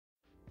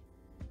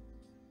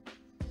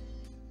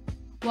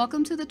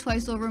Welcome to the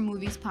Twice Over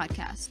Movies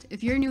podcast.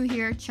 If you're new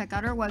here, check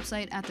out our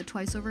website at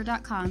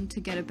thetwiceover.com to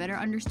get a better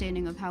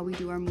understanding of how we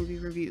do our movie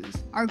reviews.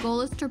 Our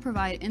goal is to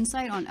provide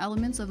insight on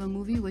elements of a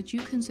movie which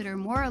you consider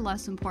more or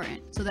less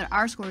important, so that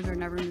our scores are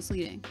never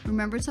misleading.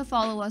 Remember to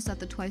follow us at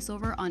the Twice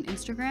Over on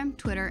Instagram,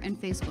 Twitter,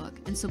 and Facebook,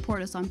 and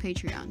support us on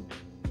Patreon.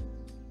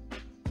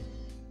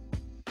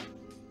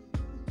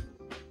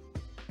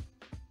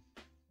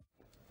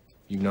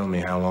 You've known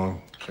me how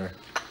long, sir?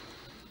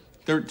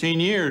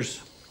 13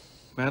 years.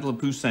 Battle of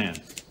Busan.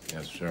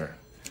 Yes, sir.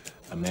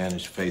 A man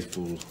is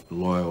faithful,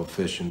 loyal,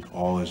 efficient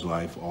all his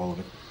life, all of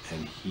it.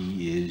 And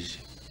he is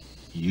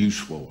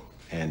useful.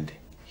 And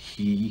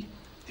he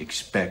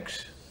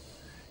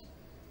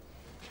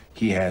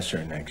has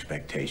certain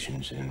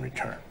expectations in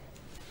return.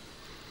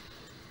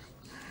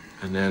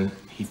 And then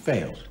he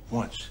fails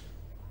once.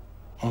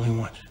 Only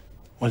once.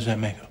 What does that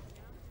make him?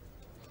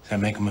 Does that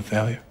make him a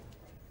failure?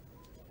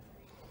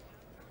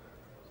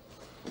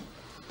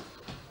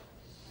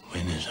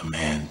 When is a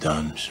man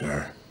done,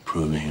 sir,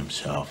 proving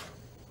himself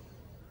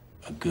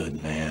a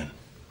good man,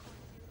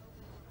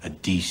 a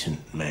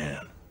decent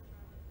man?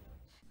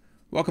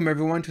 Welcome,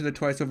 everyone, to the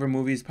Twice Over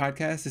Movies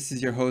podcast. This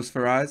is your host,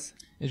 Faraz.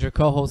 Is your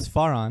co-host,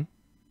 Faaraan.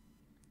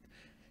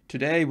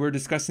 Today, we're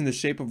discussing The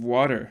Shape of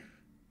Water,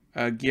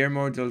 a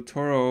Guillermo del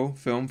Toro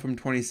film from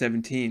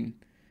 2017.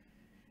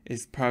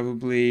 It's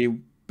probably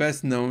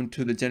best known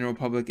to the general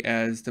public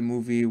as the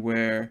movie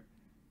where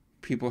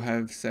people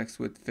have sex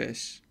with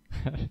fish.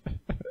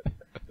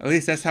 At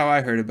least that's how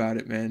I heard about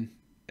it, man.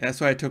 That's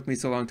why it took me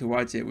so long to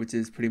watch it, which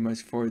is pretty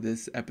much for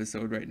this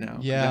episode right now.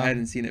 Yeah. I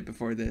hadn't seen it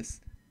before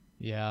this.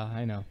 Yeah,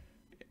 I know.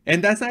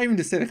 And that's not even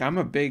to say, like, I'm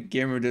a big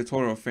Guillermo del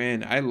Toro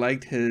fan. I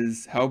liked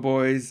his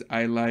Hellboys.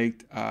 I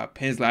liked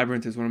Pan's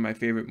Labyrinth is one of my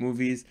favorite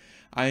movies.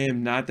 I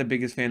am not the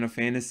biggest fan of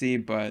fantasy,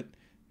 but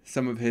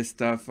some of his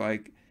stuff,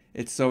 like,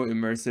 it's so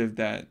immersive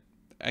that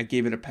I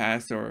gave it a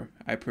pass, or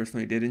I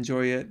personally did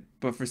enjoy it.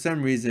 But for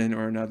some reason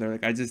or another,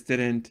 like, I just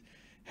didn't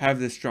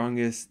have the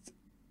strongest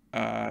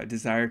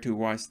desire to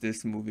watch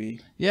this movie.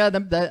 Yeah,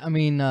 that's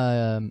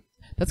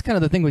kind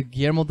of the thing with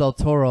Guillermo del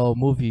Toro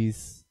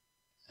movies,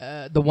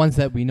 the ones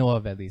that we know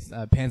of at least.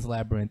 Pan's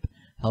Labyrinth,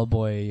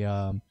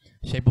 Hellboy,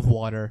 Shape of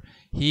Water.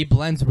 He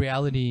blends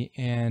reality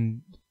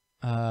and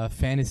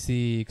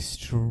fantasy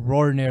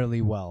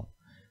extraordinarily well.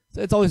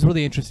 So it's always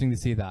really interesting to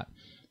see that.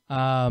 We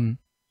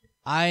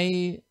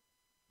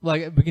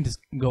can just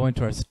go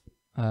into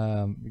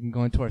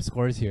our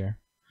scores here,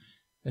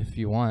 if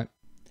you want.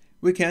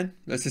 We can.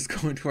 Let's just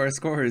go into our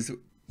scores.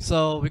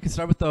 So we can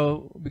start with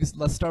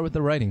let's start with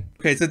the writing.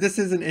 Okay, so this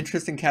is an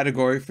interesting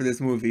category for this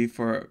movie,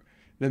 for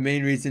the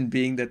main reason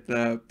being that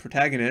the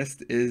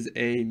protagonist is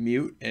a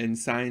mute and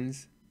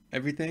signs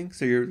everything.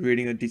 So you're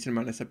reading a decent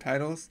amount of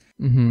subtitles,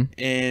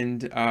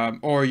 and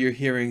or you're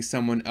hearing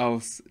someone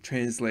else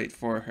translate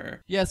for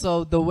her. Yeah.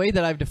 So the way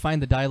that I've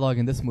defined the dialogue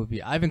in this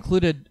movie, I've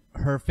included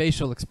her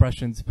facial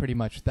expressions pretty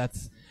much.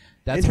 That's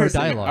her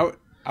dialogue.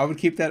 I would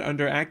keep that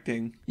under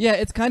acting. Yeah,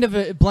 it's kind of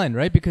a blend,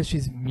 right? Because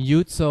she's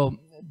mute, so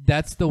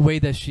that's the way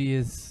that she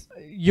is.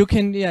 You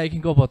can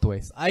go both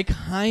ways. I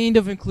kind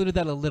of included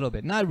that a little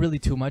bit, not really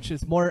too much.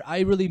 It's more, I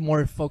really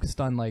more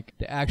focused on like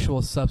the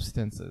actual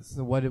substances.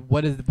 So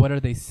what are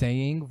they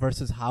saying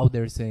versus how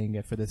they're saying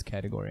it for this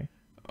category.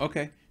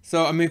 Okay,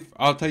 so I mean,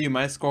 I'll tell you,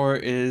 my score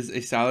is a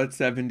solid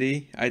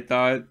 70. I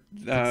thought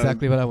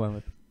exactly what I went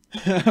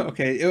with.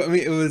 Okay,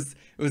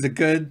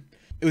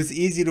 it was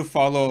easy to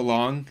follow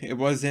along. It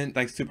wasn't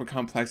like super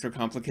complex or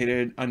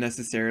complicated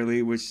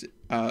unnecessarily, which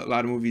a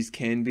lot of movies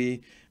can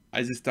be.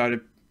 I just thought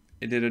it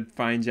did a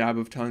fine job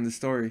of telling the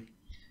story.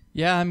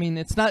 Yeah, I mean,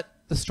 it's not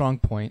the strong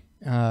point.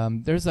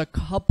 There's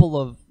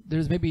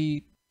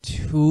maybe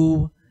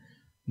two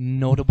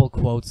notable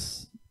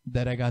quotes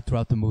that I got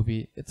throughout the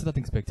movie. It's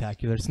nothing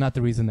spectacular. It's not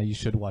the reason that you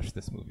should watch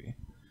this movie.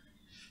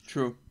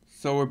 True.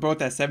 So we're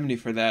both at 70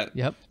 for that.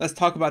 Yep. Let's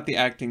talk about the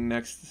acting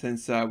next,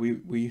 since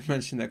we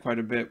mentioned that quite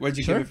a bit. What did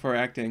you give it for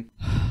acting?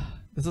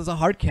 This is a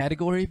hard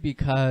category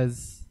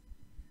because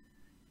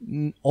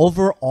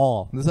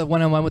overall, this is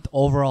when I went with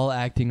overall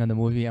acting on the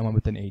movie, I went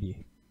with an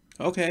 80.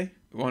 Okay.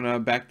 Want to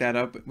back that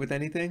up with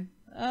anything?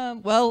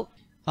 The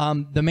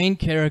main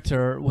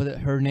character,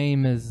 her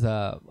name is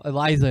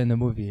Eliza in the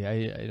movie.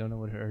 I don't know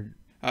what her...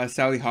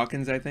 Sally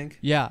Hawkins, I think.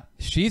 Yeah,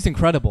 she's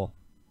incredible.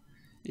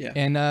 Yeah.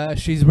 And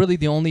she's really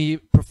the only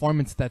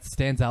performance that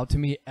stands out to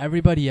me.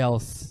 Everybody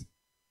else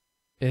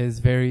is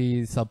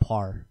very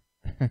subpar,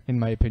 in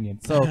my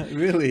opinion. So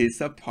really,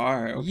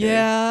 subpar. Okay.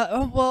 Yeah.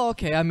 Oh, well,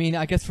 okay. I mean,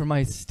 I guess for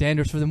my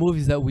standards for the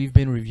movies that we've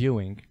been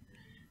reviewing,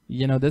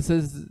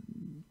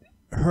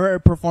 her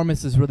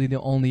performance is really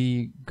the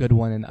only good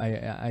one, and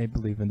I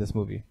believe in this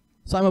movie.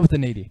 So I'm up with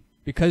an 80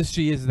 because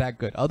she is that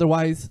good.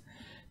 Otherwise,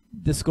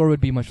 the score would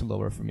be much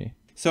lower for me.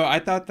 So I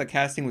thought the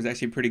casting was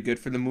actually pretty good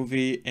for the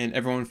movie, and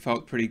everyone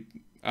felt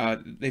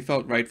they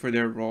felt right for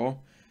their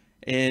role.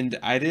 And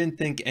I didn't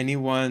think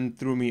anyone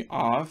threw me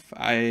off.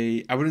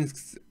 I wouldn't,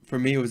 for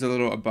me, it was a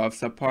little above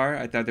subpar.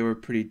 I thought they were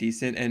pretty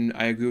decent, and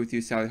I agree with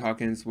you, Sally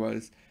Hawkins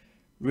was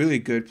really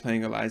good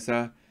playing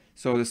Eliza.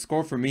 So the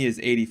score for me is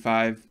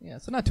 85. Yeah,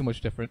 so not too much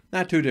different.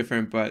 Not too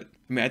different, but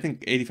I mean, I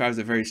think 85 is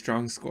a very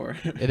strong score.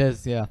 It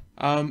is, yeah.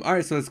 All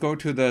right, so let's go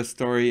to the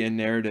story and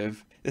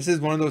narrative. This is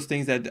one of those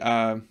things that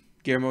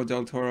Guillermo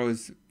del Toro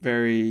is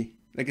very,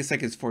 like, it's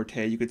like his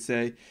forte, you could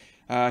say.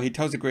 He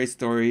tells a great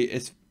story.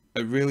 It's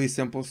a really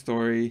simple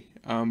story,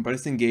 but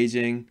it's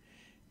engaging.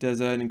 Does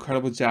an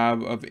incredible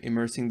job of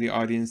immersing the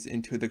audience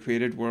into the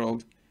created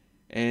world.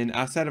 And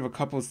outside of a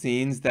couple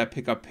scenes that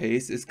pick up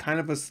pace, it's kind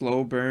of a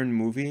slow burn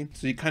movie.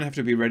 So you kind of have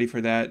to be ready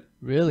for that.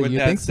 Really? With You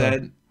that think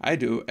said, so? I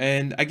do.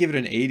 And I give it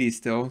an 80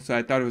 still. So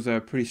I thought it was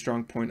a pretty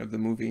strong point of the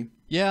movie.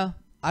 Yeah,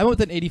 I went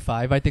with an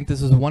 85. I think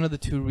this is one of the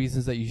two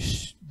reasons that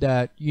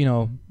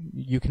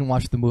you can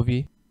watch the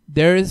movie.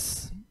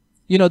 There's,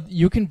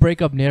 you can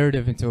break up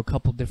narrative into a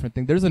couple different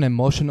things. There's an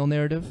emotional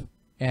narrative,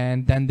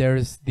 and then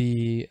there's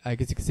the, I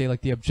guess you could say,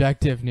 like, the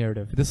objective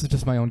narrative. This is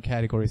just my own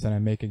categories that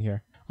I'm making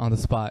here on the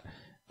spot.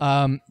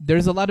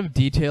 There's a lot of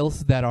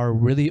details that are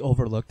really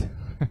overlooked,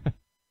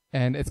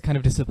 and it's kind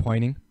of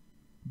disappointing.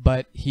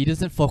 But he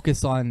doesn't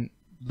focus on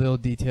little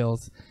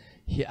details.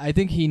 I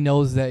think he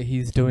knows that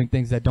he's doing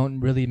things that don't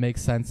really make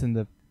sense in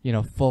the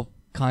full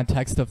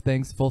context of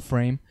things, full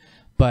frame.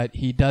 But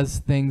he does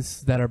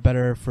things that are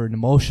better for an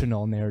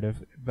emotional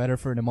narrative, better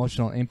for an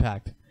emotional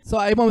impact. So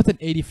I went with an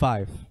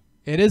 85.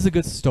 It is a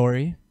good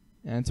story,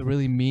 and it's a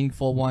really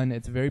meaningful one.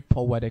 It's a very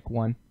poetic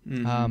one.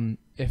 Mm-hmm.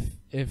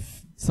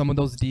 If some of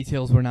those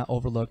details were not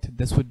overlooked,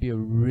 this would be a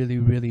really,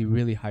 really,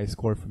 really high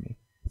score for me.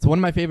 It's one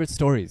of my favorite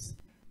stories.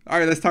 All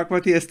right, let's talk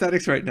about the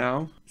aesthetics right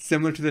now.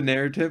 Similar to the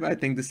narrative, I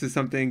think this is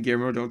something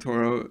Guillermo del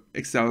Toro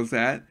excels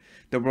at.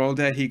 The world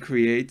that he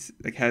creates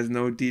has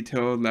no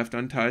detail left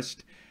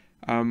untouched.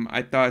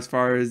 I thought as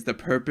far as the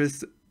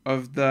purpose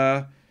of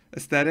the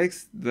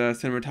aesthetics, the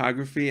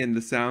cinematography and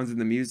the sounds and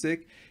the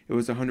music, it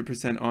was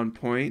 100% on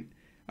point.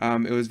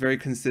 It was very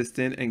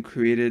consistent and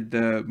created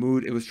the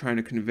mood it was trying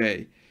to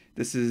convey.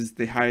 This is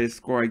the highest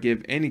score I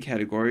give any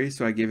category,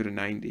 so I gave it a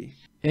 90.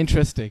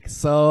 Interesting.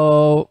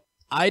 So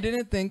I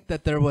didn't think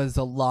that there was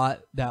a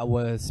lot that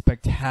was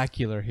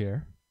spectacular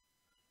here.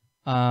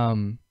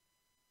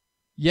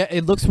 Yeah,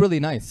 it looks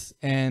really nice,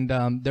 and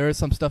there is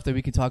some stuff that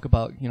we can talk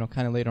about,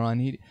 kind of later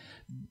on.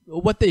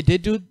 What they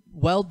did do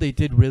well, they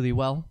did really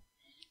well.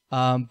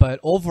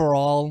 But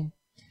overall,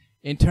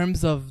 in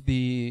terms of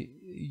the,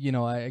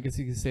 I guess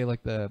you could say,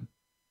 like, the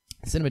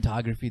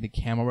cinematography, the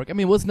camera work, I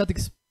mean, it was nothing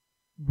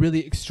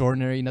really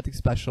extraordinary, nothing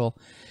special.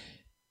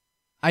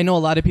 I know a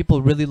lot of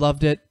people really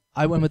loved it.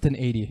 I went with an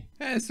 80.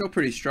 Yeah, it's still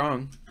pretty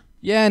strong.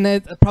 Yeah, and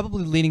it's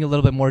probably leaning a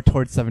little bit more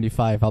towards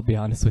 75, I'll be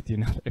honest with you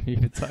now that I'm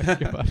even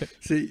talking about it.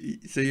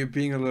 So you're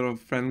being a little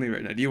friendly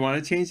right now. Do you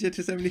want to change it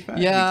to 75?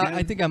 Yeah,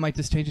 I think I might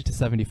just change it to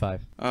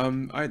 75. All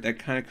right, that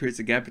kind of creates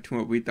a gap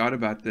between what we thought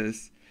about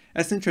this.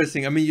 That's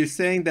interesting. I mean, you're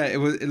saying that it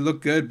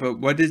looked good, but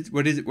what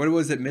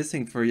was it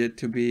missing for it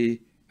to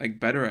be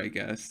better, I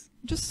guess?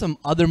 Just some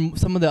of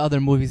the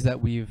other movies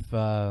that we've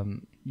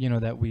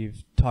that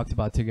we've talked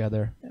about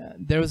together.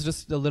 There was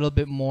just a little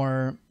bit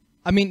more.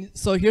 I mean,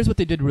 so here's what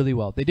they did really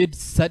well. They did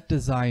set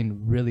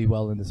design really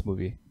well in this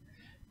movie,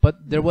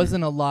 but there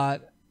wasn't a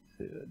lot.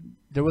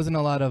 There wasn't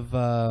a lot of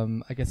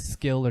I guess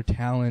skill or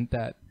talent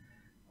that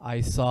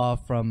I saw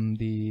from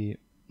the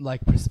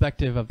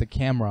perspective of the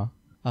camera.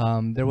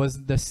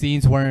 The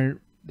scenes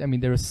weren't. I mean,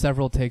 there were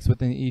several takes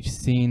within each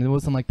scene. It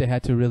wasn't like they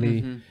had to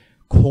really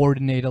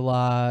coordinate a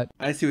lot.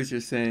 I see what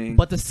you're saying.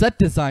 But the set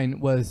design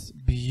was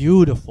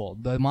beautiful.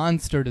 The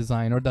monster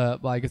design, or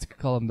I guess you could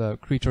call them the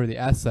creature or the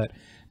asset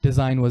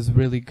design, was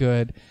really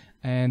good.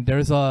 And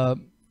there's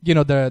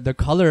the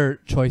color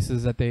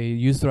choices that they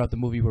used throughout the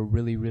movie were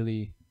really,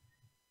 really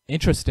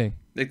interesting.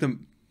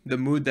 The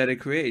mood that it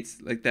creates,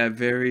 that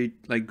very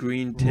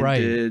green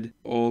tinted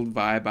old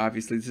vibe.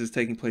 Obviously, this is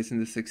taking place in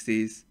the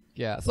 60s.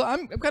 Yeah, so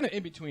I'm kind of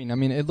in between. I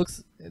mean, it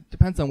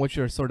depends on what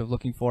you're sort of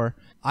looking for.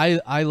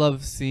 I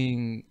love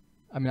seeing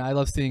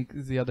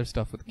the other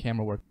stuff with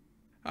camera work.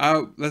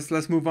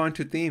 Let's move on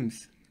to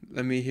themes.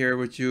 Let me hear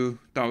what you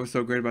thought was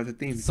so great about the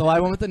themes. So I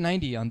went with a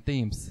 90 on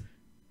themes.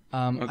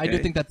 Okay. I do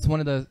think that's one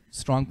of the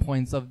strong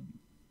points of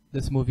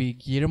this movie.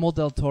 Guillermo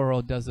del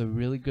Toro does a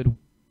really good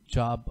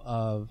job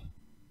of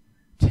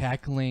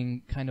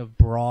tackling kind of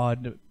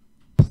broad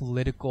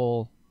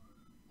political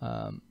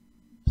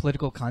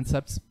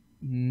concepts,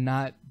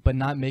 but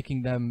not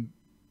making them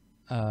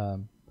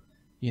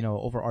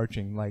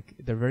overarching. Like,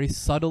 they're very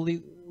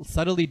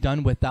subtly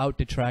done without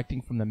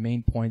detracting from the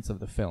main points of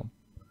the film.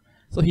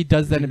 So he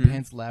does that in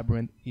Pan's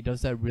Labyrinth. He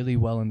does that really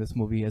well in this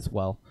movie as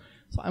well.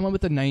 So I went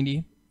with the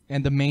 90.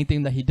 And the main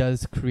thing that he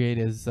does create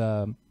is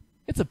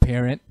it's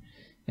apparent,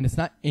 and it's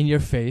not in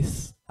your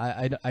face.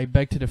 I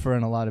beg to differ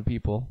on a lot of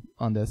people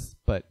on this,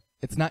 but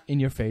it's not in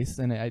your face,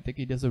 and I think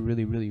he does a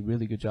really, really,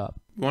 really good job.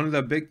 One of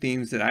the big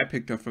themes that I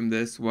picked up from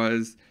this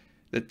was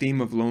the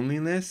theme of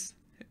loneliness,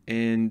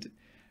 and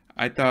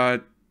I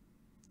thought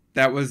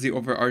that was the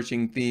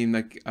overarching theme,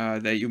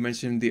 that you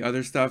mentioned. The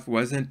other stuff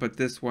wasn't, but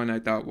this one I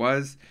thought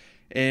was.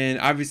 And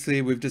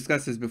obviously, we've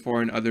discussed this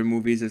before in other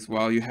movies as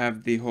well. You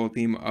have the whole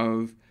theme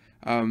of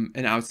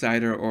an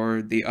outsider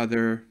or the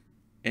other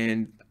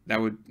and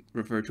that would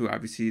refer to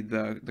obviously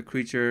the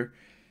creature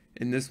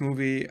in this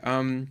movie.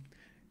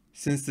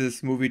 Since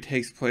this movie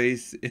takes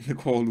place in the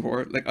Cold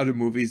War, like other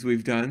movies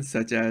we've done,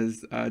 such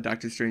as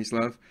Doctor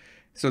Strangelove,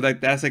 so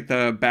that's like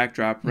the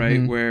backdrop,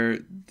 right? Where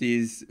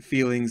these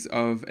feelings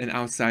of an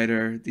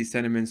outsider, these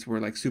sentiments were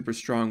like super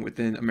strong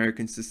within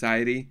American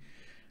society.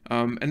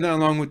 And then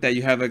along with that,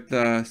 you have like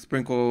the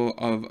sprinkle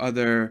of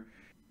other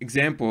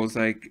examples,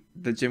 like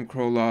the Jim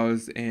Crow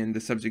laws and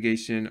the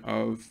subjugation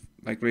of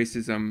like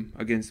racism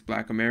against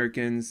Black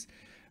Americans.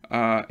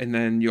 And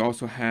then you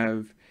also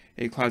have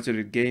a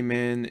closeted gay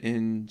man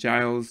in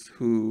Giles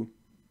who,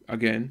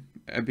 again,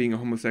 being a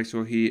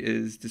homosexual, he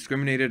is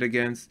discriminated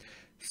against.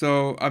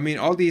 So, I mean,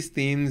 all these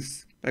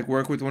themes like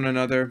work with one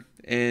another,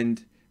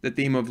 and the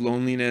theme of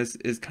loneliness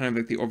is kind of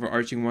like the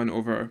overarching one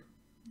over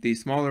the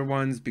smaller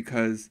ones,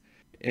 because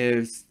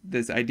it's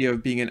this idea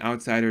of being an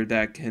outsider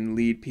that can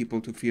lead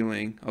people to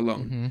feeling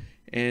alone.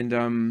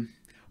 And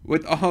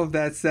with all of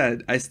that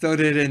said, I still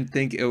didn't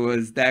think it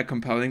was that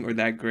compelling or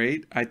that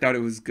great. I thought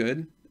it was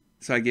good,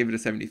 so I gave it a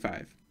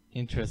 75.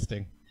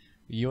 Interesting.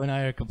 You and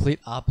I are complete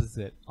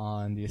opposite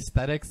on the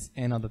aesthetics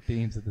and on the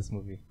themes of this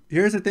movie.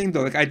 Here's the thing,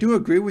 though. Like, I do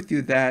agree with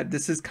you that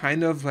this is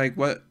kind of like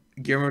what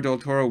Guillermo del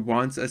Toro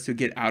wants us to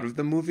get out of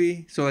the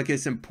movie. So, like,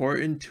 it's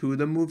important to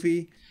the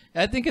movie.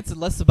 I think it's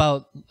less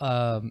about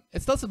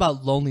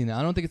loneliness.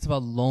 I don't think it's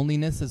about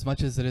loneliness as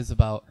much as it is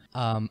about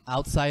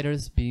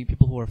outsiders, being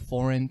people who are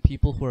foreign,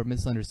 people who are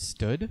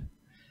misunderstood.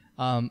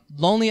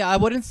 Lonely, I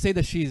wouldn't say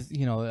that she's,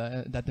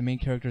 that the main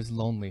character is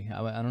lonely.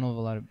 I don't know a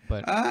lot of,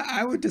 but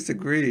I would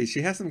disagree.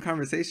 She has some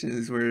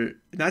conversations where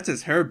not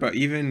just her, but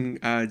even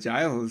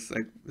Giles,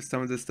 like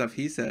some of the stuff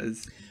he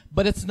says.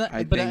 But it's not.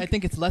 I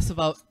think it's less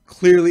about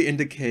clearly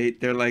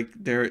indicate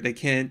they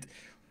can't,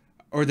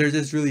 or they're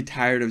just really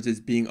tired of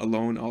just being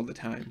alone all the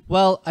time.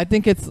 Well, I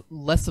think it's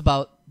less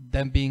about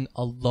them being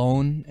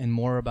alone and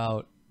more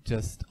about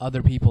just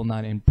other people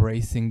not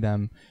embracing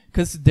them,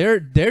 because they're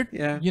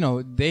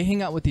they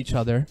hang out with each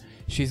other.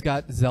 She's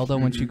got Zelda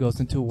when she goes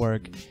into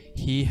work.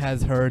 He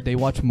has her. They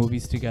watch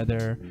movies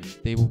together.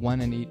 They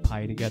went and eat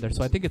pie together.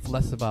 So I think it's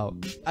less about.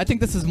 I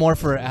think this is more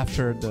for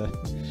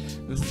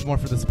This is more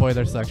for the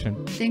spoiler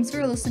section. Thanks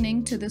for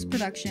listening to this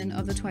production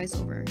of The Twice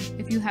Over.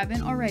 If you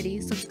haven't already,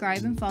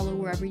 subscribe and follow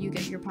wherever you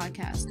get your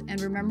podcast,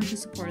 and remember to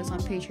support us on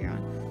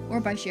Patreon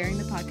or by sharing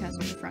the podcast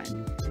with a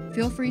friend.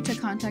 Feel free to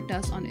contact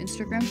us on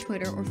Instagram,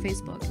 Twitter, or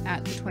Facebook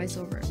at The Twice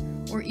Over,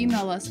 or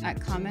email us at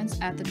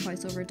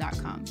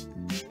comments@thetwiceover.com.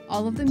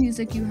 All of the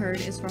music you heard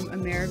is from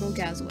Amerigo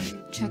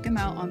Gasway. Check him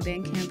out on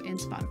Bandcamp and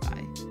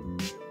Spotify.